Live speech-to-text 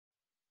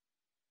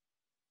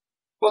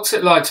What's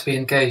it like to be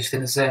engaged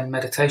in a Zen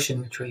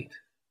meditation retreat?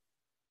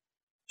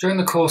 During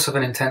the course of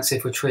an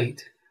intensive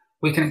retreat,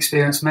 we can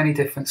experience many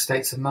different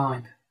states of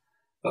mind,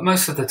 but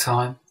most of the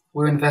time,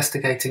 we're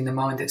investigating the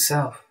mind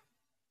itself.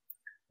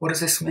 What does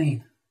this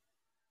mean?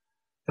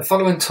 The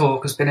following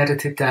talk has been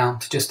edited down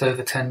to just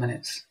over 10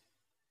 minutes.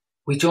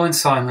 We join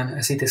Simon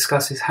as he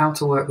discusses how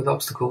to work with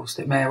obstacles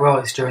that may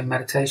arise during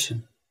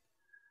meditation.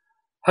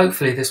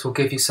 Hopefully this will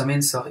give you some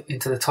insight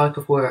into the type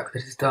of work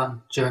that is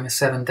done during a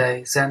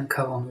 7-day Zen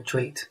Koan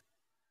retreat.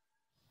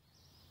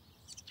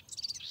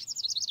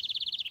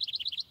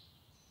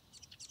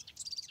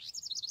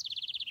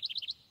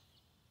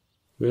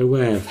 We're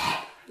aware of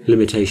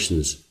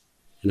limitations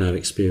in our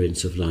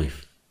experience of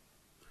life,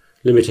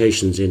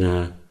 limitations in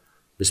our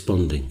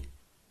responding,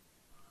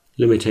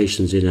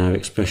 limitations in our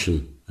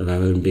expression of our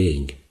own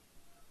being,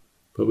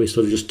 but we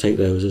sort of just take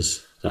those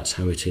as that's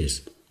how it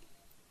is.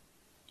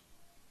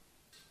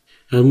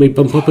 And we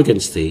bump up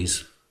against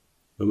these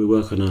when we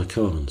work on our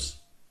koans.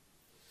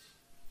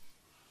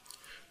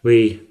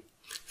 We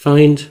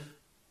find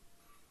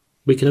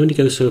we can only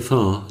go so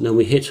far, and then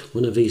we hit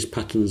one of these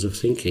patterns of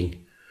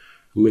thinking,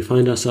 and we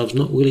find ourselves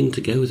not willing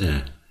to go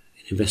there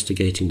in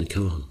investigating the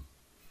koan.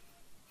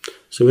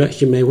 So we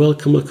actually may well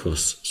come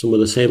across some of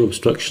the same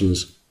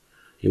obstructions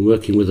in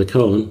working with the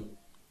koan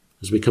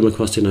as we come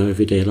across in our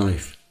everyday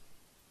life.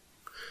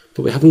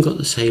 But we haven't got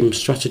the same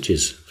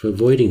strategies for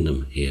avoiding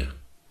them here.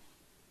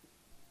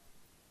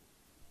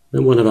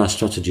 When one of our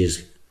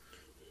strategies,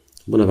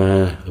 one of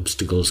our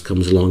obstacles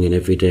comes along in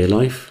everyday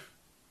life,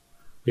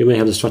 we may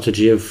have the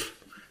strategy of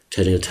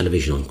turning the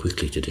television on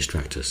quickly to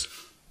distract us,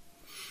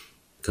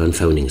 going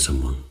phoning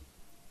someone,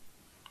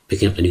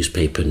 picking up the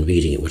newspaper and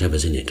reading it,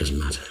 whatever's in it, doesn't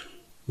matter.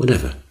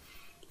 Whatever.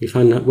 We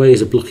find that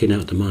ways of blocking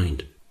out the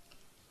mind.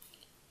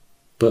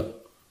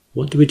 But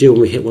what do we do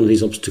when we hit one of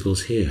these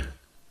obstacles here?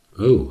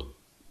 Oh,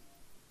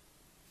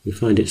 we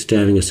find it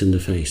staring us in the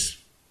face.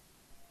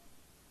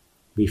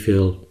 We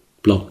feel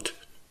blocked.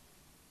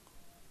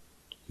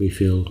 We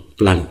feel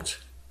blanked.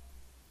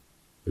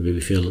 Maybe we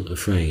feel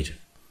afraid.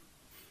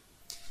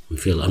 We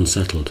feel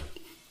unsettled.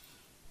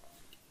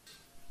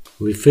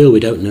 We feel we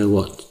don't know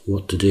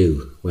what to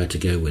do, where to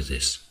go with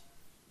this.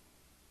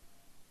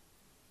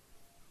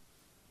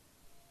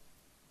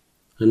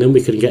 And then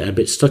we can get a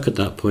bit stuck at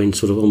that point,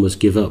 sort of almost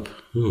give up.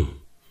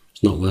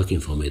 It's not working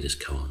for me, this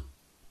koan.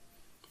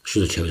 I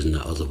should have chosen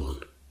that other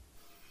one.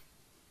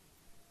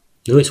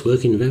 No, it's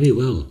working very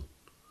well.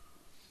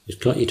 It's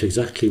got you to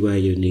exactly where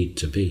you need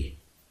to be.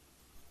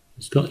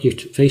 It's got you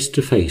face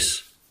to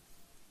face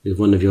with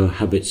one of your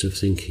habits of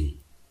thinking,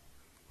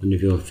 one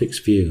of your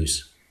fixed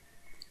views.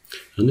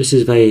 And this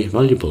is very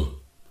valuable.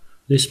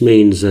 This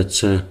means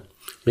that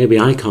maybe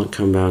I can't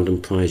come round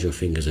and prise your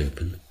fingers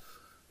open,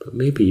 but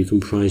maybe you can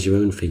prise your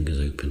own fingers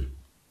open.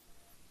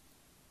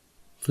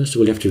 First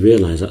of all, you have to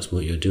realise that's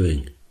what you're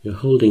doing. You're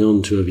holding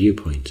on to a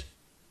viewpoint.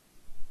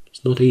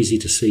 It's not easy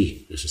to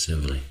see,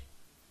 necessarily.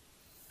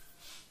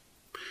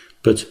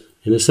 But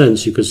in a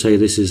sense, you could say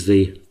this is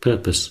the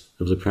purpose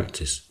of the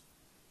practice,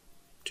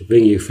 to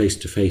bring you face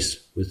to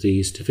face with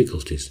these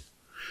difficulties,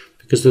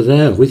 because they're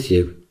there with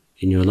you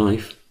in your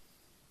life.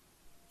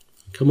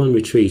 Come on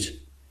retreat,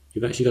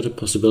 you've actually got a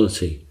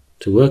possibility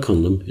to work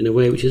on them in a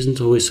way which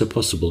isn't always so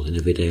possible in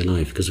everyday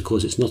life, because of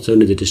course it's not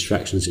only the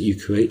distractions that you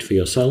create for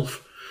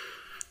yourself,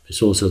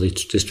 it's also the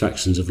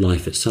distractions of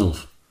life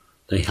itself.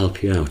 They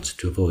help you out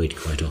to avoid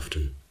quite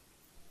often.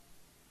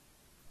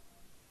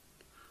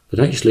 But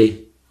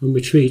actually, on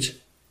retreat,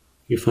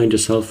 you find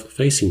yourself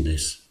facing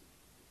this,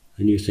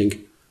 and you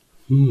think,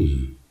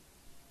 And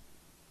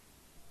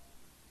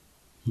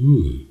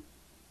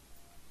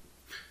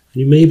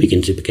you may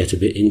begin to get a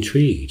bit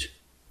intrigued.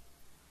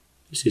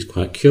 This is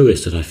quite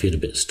curious that I feel a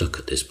bit stuck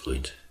at this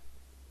point.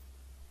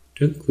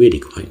 Don't really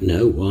quite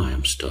know why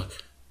I'm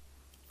stuck.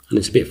 And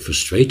it's a bit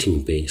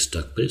frustrating being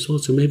stuck, but it's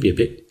also maybe a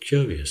bit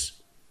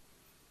curious.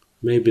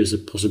 Maybe there's a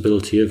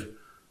possibility of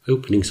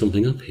opening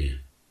something up here.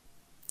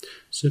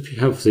 So if you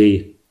have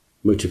the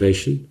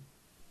motivation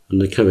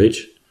and the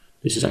courage,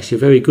 this is actually a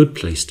very good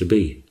place to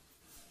be.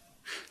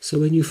 So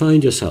when you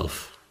find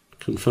yourself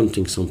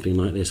confronting something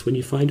like this, when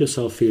you find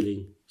yourself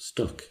feeling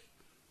stuck,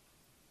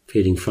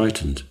 feeling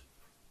frightened,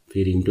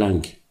 feeling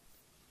blank,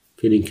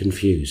 feeling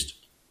confused,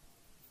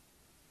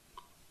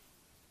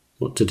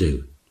 what to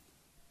do?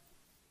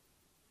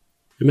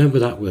 Remember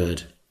that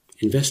word,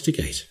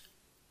 investigate.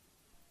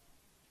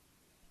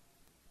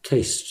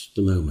 Taste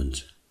the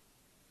moment.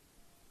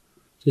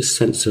 This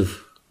sense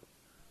of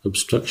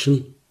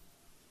obstruction,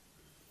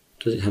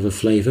 does it have a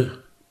flavour?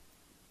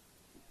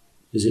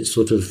 Is it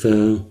sort of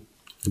a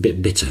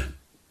bit bitter?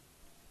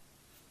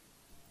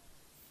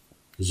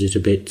 Is it a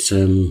bit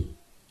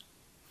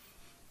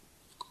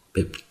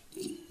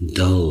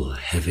dull,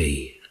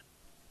 heavy?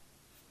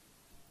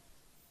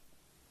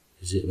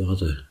 Is it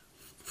rather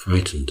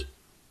frightened?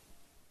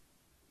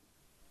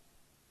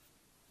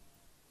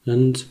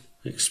 And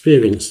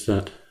experience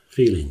that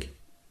feeling.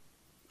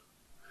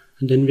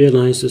 And then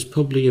realise there's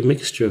probably a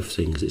mixture of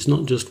things. It's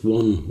not just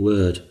one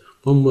word.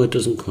 One word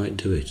doesn't quite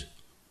do it.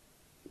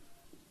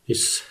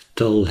 It's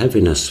dull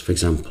heaviness, for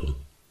example.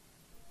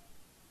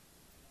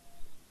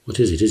 What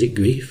is it? Is it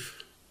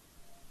grief?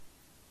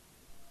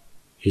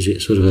 Is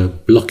it sort of a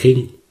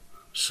blocking,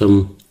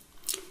 some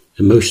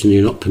emotion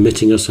you're not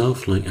permitting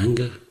yourself, like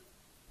anger?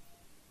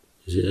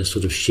 Is it a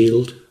sort of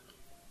shield?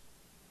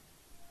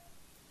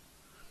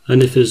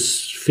 And if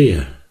there's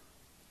fear,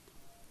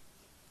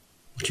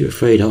 what are you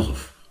afraid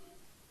of?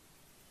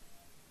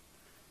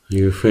 Are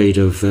you afraid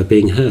of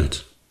being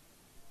hurt?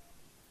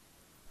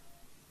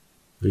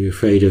 Are you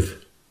afraid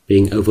of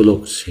being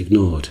overlooked,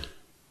 ignored?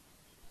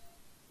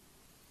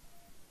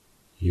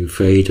 Are you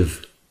afraid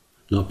of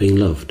not being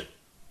loved?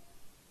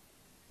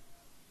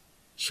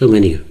 So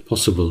many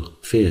possible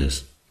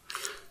fears.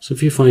 So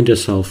if you find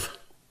yourself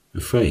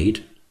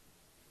afraid,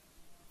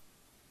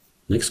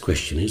 next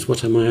question is,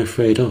 what am I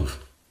afraid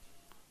of?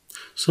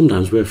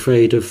 Sometimes we're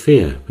afraid of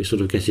fear. We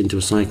sort of get into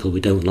a cycle.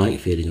 We don't like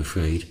feeling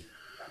afraid.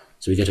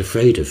 So we get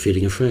afraid of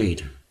feeling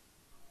afraid.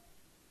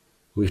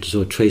 We have to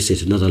sort of trace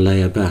it another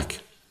layer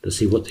back to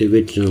see what the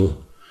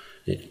original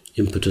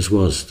impetus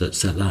was that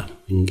set that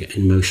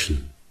in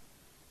motion.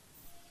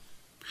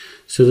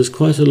 So there's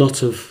quite a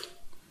lot of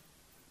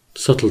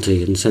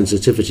subtlety and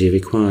sensitivity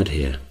required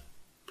here,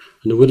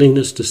 and a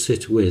willingness to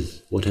sit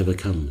with whatever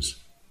comes.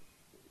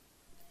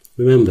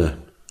 Remember,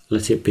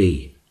 let it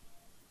be.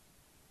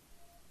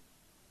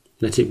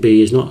 Let it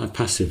be is not a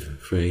passive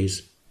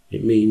phrase.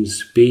 It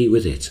means be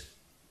with it,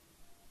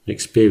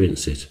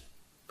 experience it,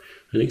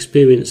 and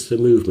experience the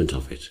movement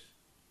of it.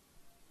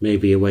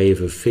 Maybe a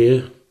wave of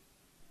fear,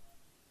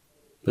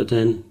 but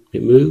then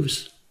it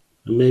moves,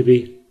 and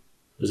maybe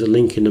there's a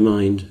link in the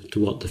mind to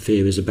what the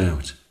fear is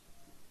about.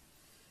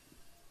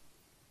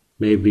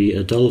 Maybe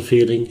a dull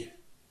feeling,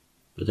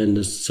 but then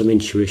there's some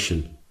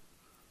intuition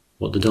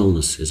what the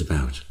dullness is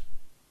about.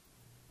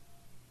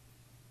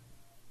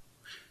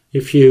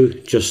 If you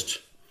just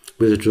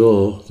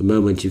withdraw the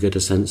moment you get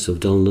a sense of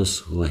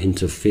dullness or a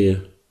hint of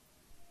fear,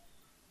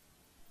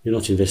 you're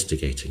not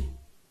investigating.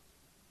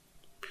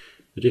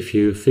 But if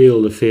you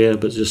feel the fear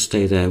but just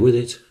stay there with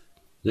it,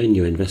 then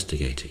you're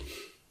investigating.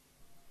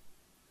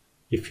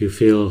 If you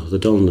feel the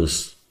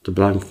dullness, the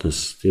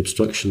blankness, the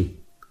obstruction,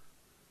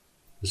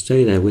 and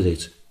stay there with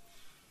it,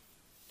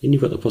 then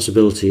you've got the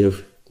possibility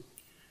of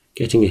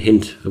getting a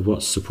hint of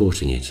what's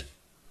supporting it.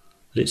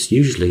 And it's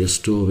usually a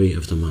story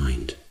of the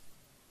mind.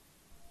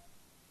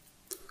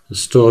 A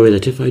story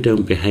that if I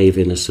don't behave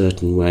in a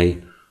certain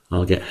way,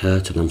 I'll get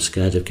hurt, and I'm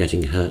scared of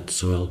getting hurt,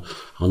 so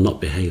I'll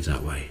not behave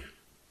that way.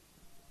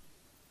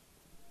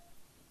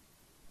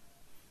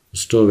 A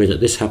story that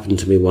this happened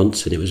to me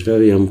once and it was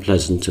very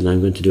unpleasant, and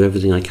I'm going to do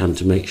everything I can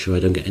to make sure I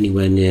don't get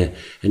anywhere near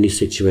any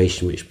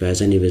situation which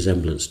bears any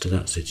resemblance to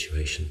that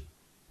situation.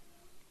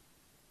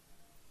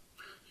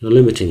 You're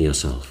limiting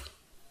yourself.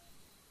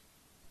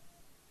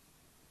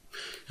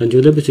 And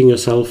you're limiting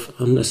yourself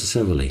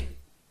unnecessarily.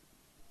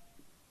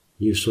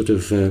 You've sort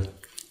of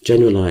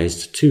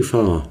generalized too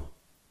far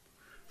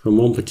from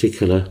one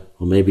particular,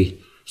 or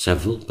maybe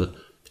several, but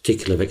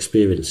particular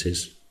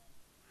experiences.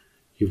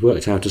 You've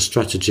worked out a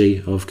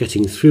strategy of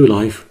getting through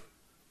life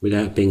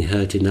without being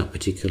hurt in that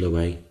particular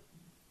way.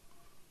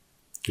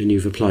 And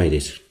you've applied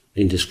it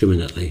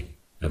indiscriminately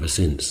ever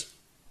since.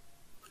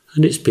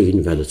 And it's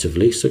been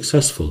relatively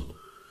successful.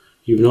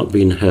 You've not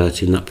been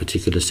hurt in that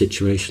particular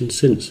situation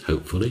since,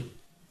 hopefully.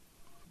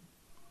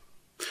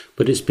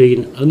 But it's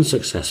been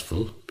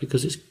unsuccessful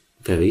because it's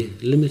very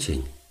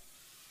limiting.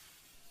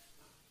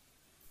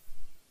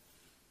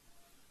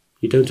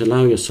 You don't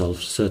allow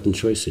yourself certain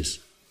choices.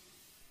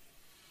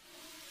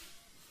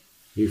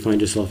 You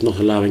find yourself not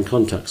allowing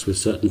contacts with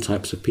certain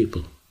types of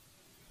people.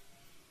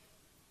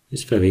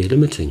 It's very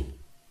limiting.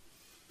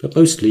 But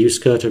mostly you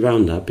skirt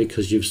around that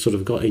because you've sort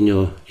of got in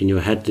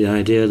your head the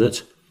idea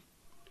that,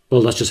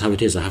 well, that's just how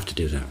it is, I have to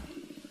do that.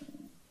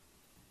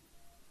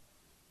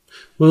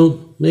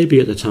 Well, maybe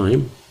at the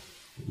time,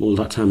 all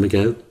that time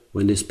ago,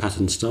 when this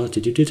pattern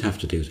started, you did have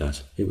to do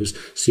that. It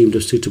seemed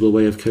a suitable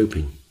way of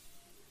coping.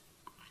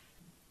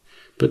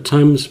 But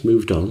times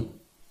moved on.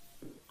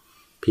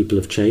 People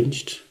have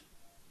changed.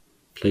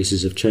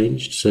 Places have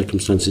changed.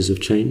 Circumstances have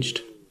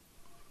changed.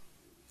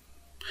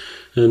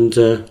 And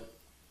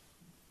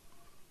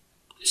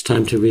it's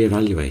time to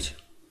reevaluate.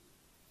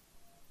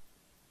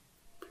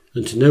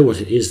 And to know what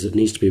it is that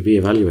needs to be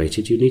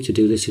reevaluated, you need to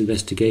do this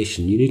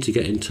investigation. You need to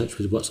get in touch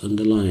with what's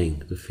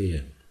underlying the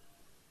fear.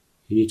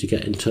 You need to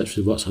get in touch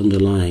with what's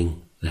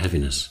underlying the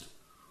heaviness,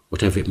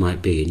 whatever it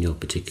might be in your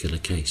particular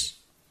case.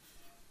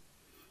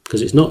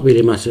 Because it's not really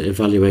a matter of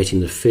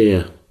evaluating the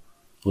fear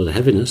or the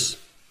heaviness.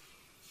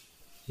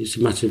 It's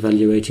a matter of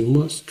evaluating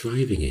what's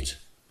driving it.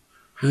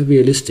 How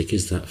realistic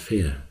is that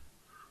fear?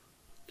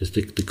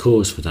 The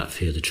cause for that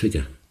fear, the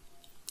trigger?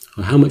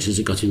 Or how much has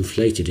it got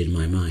inflated in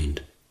my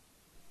mind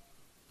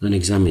and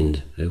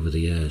examined over the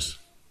years?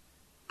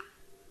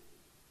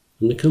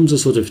 And there comes a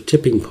sort of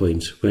tipping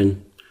point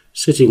when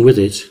sitting with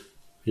it,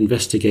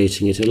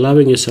 investigating it,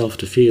 allowing yourself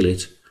to feel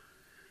it,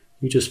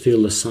 you just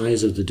feel the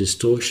size of the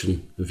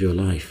distortion of your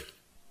life.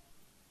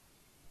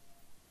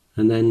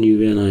 And then you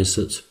realize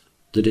that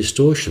the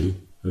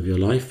distortion of your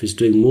life is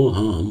doing more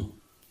harm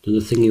than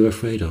the thing you're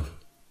afraid of.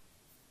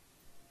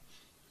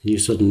 And you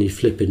suddenly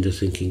flip into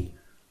thinking,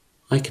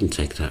 I can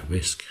take that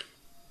risk.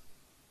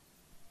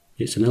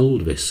 It's an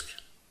old risk.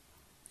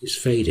 It's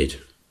faded.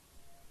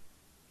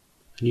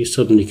 And you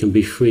suddenly can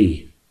be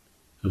free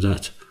of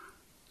that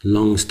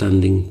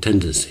long-standing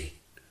tendency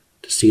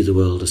to see the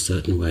world a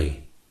certain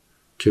way,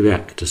 to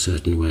react a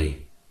certain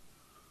way,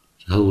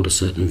 to hold a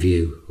certain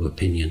view or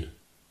opinion.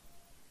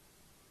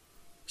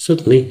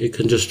 Suddenly it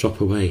can just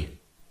drop away.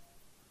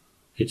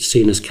 It's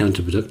seen as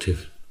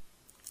counterproductive.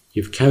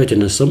 You've carried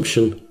an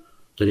assumption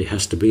that it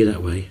has to be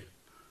that way,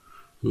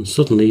 and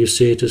suddenly you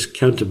see it as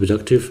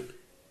counterproductive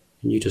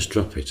and you just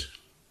drop it.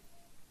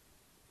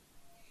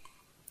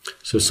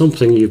 So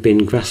something you've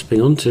been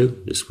grasping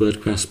onto, this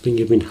word grasping,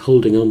 you've been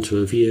holding onto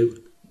a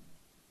view,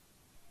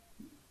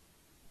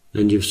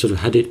 and you've sort of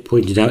had it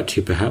pointed out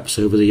to you perhaps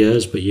over the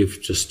years, but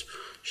you've just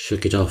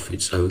shook it off.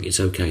 It's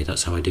okay,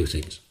 that's how I do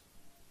things.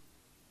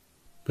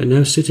 But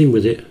now sitting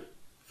with it,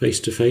 face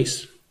to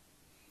face,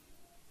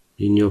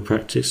 in your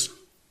practice,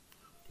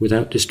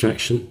 without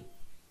distraction,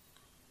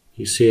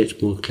 you see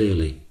it more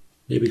clearly.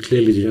 Maybe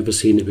clearly you've never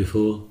seen it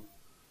before.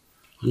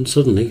 And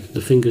suddenly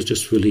the fingers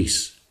just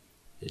release.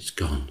 It's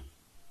gone.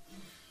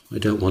 I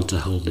don't want to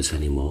hold this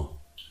anymore.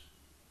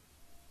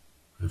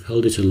 I've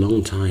held it a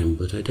long time,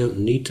 but I don't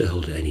need to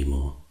hold it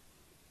anymore.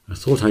 I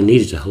thought I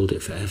needed to hold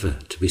it forever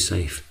to be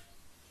safe.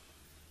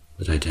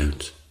 But I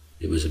don't.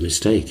 It was a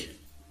mistake.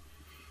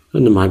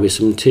 And there might be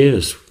some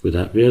tears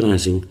without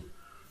realizing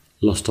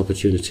lost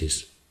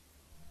opportunities.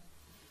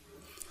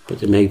 But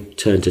they may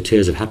turn to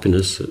tears of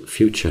happiness at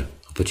future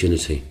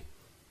opportunity,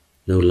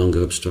 no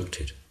longer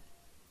obstructed.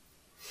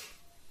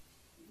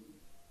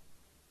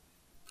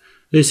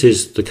 This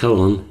is the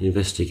koan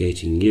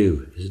investigating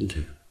you, isn't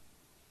it?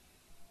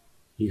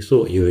 You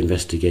thought you were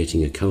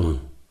investigating a koan.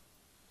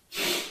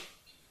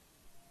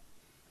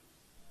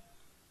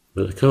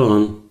 But the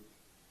koan,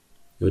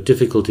 your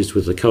difficulties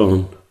with the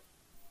koan,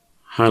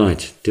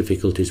 highlight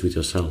difficulties with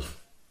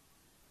yourself.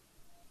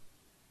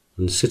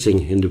 And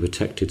sitting in the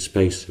protected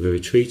space of a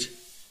retreat,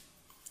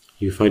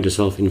 you find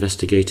yourself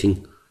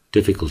investigating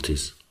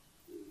difficulties.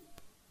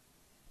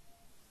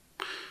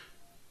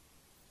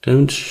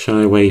 Don't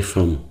shy away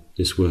from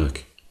this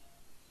work.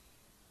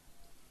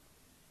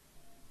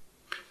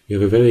 You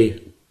have a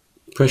very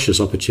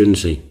precious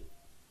opportunity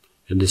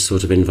in this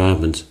sort of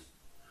environment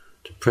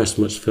to press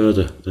much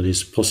further than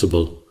is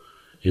possible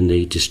in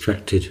the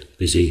distracted,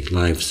 busy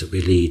lives that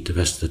we lead the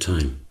rest of the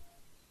time.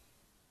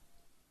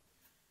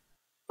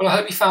 Well, I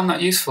hope you found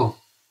that useful.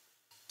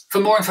 For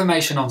more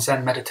information on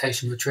Zen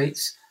meditation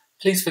retreats,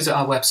 please visit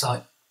our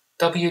website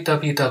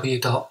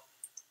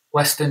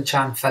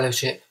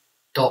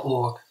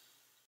www.westernchanfellowship.org.